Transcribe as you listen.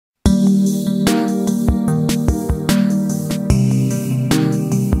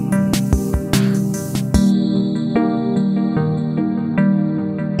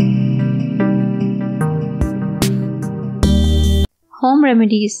Home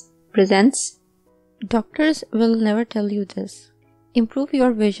Remedies presents. Doctors will never tell you this. Improve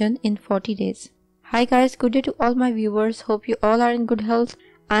your vision in 40 days. Hi guys, good day to all my viewers. Hope you all are in good health.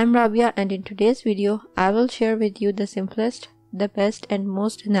 I am Rabia and in today's video, I will share with you the simplest, the best and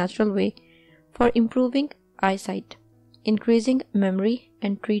most natural way for improving eyesight, increasing memory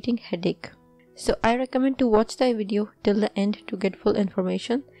and treating headache. So I recommend to watch the video till the end to get full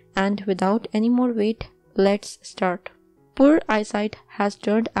information, and without any more wait, let's start. Poor eyesight has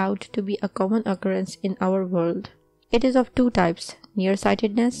turned out to be a common occurrence in our world. It is of two types,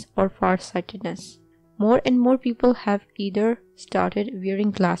 nearsightedness or farsightedness. More and more people have either started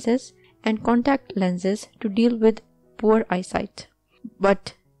wearing glasses and contact lenses to deal with poor eyesight.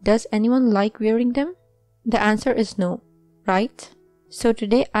 But does anyone like wearing them? The answer is no, right? So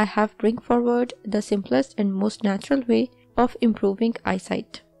today I have bring forward the simplest and most natural way of improving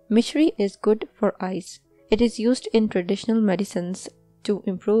eyesight. Mishri is good for eyes. It is used in traditional medicines to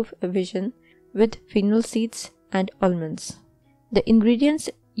improve vision with fennel seeds and almonds. The ingredients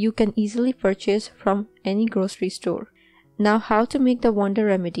you can easily purchase from any grocery store. Now how to make the wonder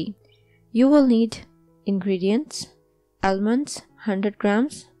remedy. You will need ingredients: almonds 100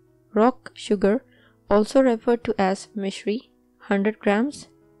 grams, rock sugar also referred to as mishri 100 grams,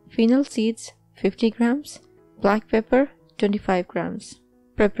 fennel seeds 50 grams, black pepper 25 grams.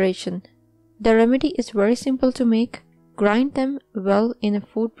 Preparation. The remedy is very simple to make. Grind them well in a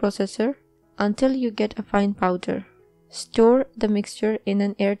food processor until you get a fine powder. Store the mixture in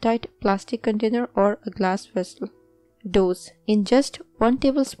an airtight plastic container or a glass vessel. Dose: ingest 1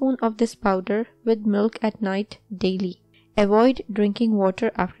 tablespoon of this powder with milk at night daily. Avoid drinking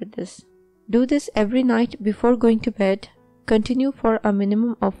water after this. Do this every night before going to bed. Continue for a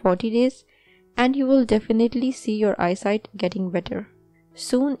minimum of 40 days and you will definitely see your eyesight getting better.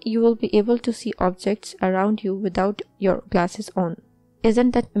 Soon you will be able to see objects around you without your glasses on.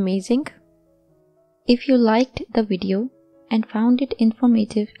 Isn't that amazing? If you liked the video and found it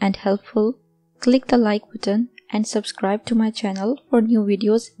informative and helpful, click the like button and subscribe to my channel for new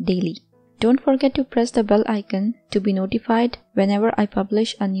videos daily. Don't forget to press the bell icon to be notified whenever I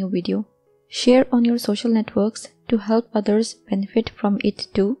publish a new video. Share on your social networks to help others benefit from it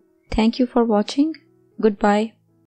too. Thank you for watching. Goodbye.